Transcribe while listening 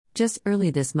just early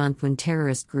this month when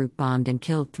terrorist group bombed and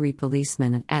killed 3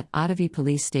 policemen at Ottavi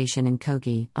Police Station in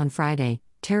Kogi. On Friday,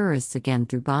 terrorists again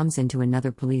threw bombs into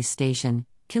another police station,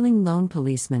 killing lone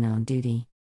policemen on duty.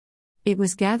 It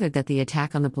was gathered that the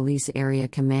attack on the police area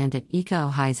command at Ika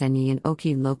Ohaizenyi in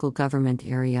Oki local government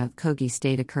area of Kogi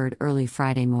State occurred early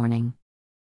Friday morning.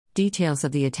 Details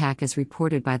of the attack as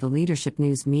reported by the Leadership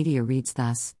News Media reads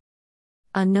thus.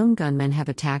 Unknown gunmen have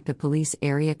attacked a police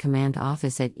area command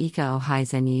office at Ika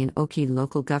Ohaizenyi in Oki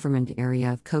local government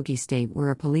area of Kogi State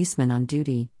where a policeman on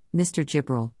duty, Mr.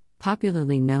 Jibril,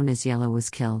 popularly known as Yellow, was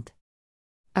killed.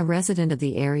 A resident of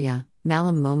the area,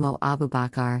 Malam Momo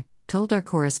Abubakar, told our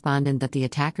correspondent that the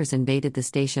attackers invaded the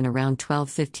station around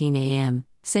 12:15 a.m.,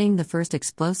 saying the first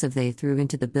explosive they threw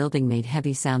into the building made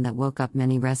heavy sound that woke up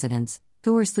many residents,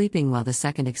 who were sleeping, while the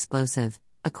second explosive,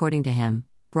 according to him,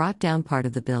 brought down part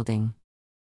of the building.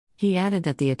 He added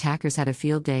that the attackers had a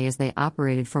field day as they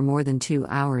operated for more than 2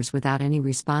 hours without any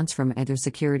response from either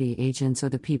security agents or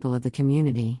the people of the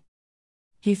community.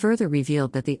 He further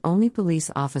revealed that the only police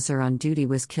officer on duty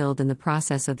was killed in the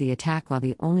process of the attack, while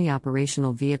the only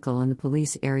operational vehicle in the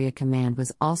police area command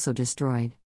was also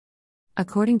destroyed.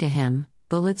 According to him,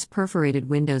 bullets perforated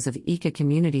windows of Ika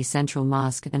Community Central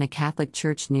Mosque and a Catholic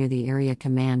church near the area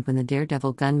command when the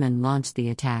daredevil gunmen launched the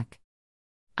attack.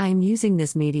 I am using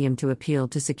this medium to appeal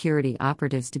to security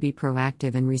operatives to be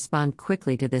proactive and respond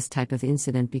quickly to this type of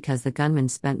incident because the gunmen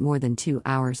spent more than 2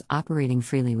 hours operating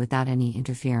freely without any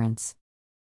interference.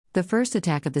 The first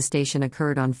attack of the station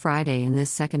occurred on Friday, and this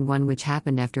second one, which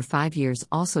happened after 5 years,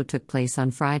 also took place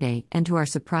on Friday, and to our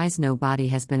surprise nobody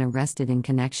has been arrested in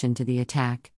connection to the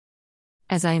attack.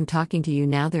 As I am talking to you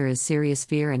now, there is serious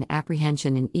fear and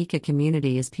apprehension in Ika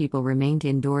community as people remained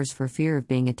indoors for fear of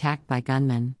being attacked by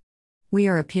gunmen. We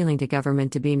are appealing to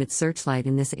government to beam its searchlight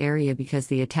in this area because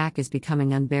the attack is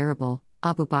becoming unbearable,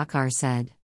 Abubakar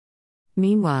said.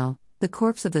 Meanwhile, the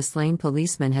corpse of the slain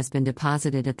policeman has been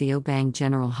deposited at the Obang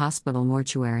General Hospital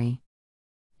mortuary.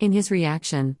 In his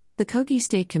reaction, the Kogi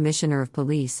State Commissioner of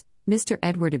Police, Mr.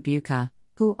 Edward Abuka,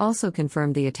 who also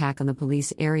confirmed the attack on the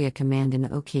police area command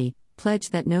in Oki,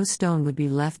 pledged that no stone would be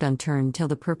left unturned till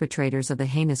the perpetrators of the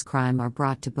heinous crime are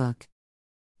brought to book.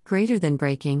 Greater than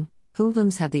breaking,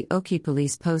 hoodlums have the Oki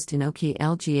police post in Oki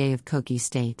LGA of Kogi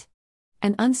State.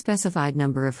 An unspecified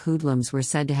number of hoodlums were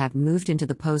said to have moved into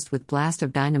the post with blast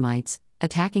of dynamites,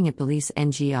 attacking at police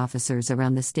NG officers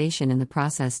around the station in the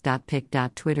process.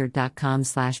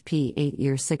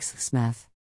 pic.twitter.com/p8year6smeth.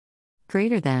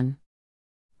 Greater than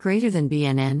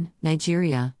BNN,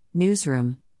 Nigeria,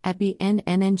 newsroom, at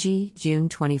BNNNG, June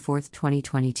 24,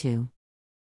 2022.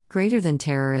 Greater than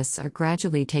terrorists are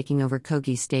gradually taking over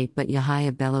Kogi State, but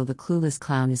Yahaya Bello the clueless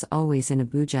clown is always in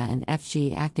Abuja and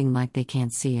FG acting like they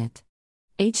can't see it.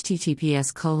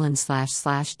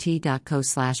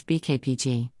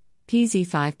 https://t.co/bkpg.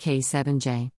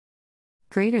 PZ5K7J.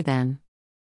 Greater than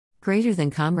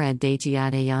Comrade Deji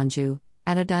Adeyanju,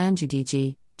 at Adeyanju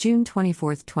DG, June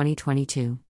 24, 2022.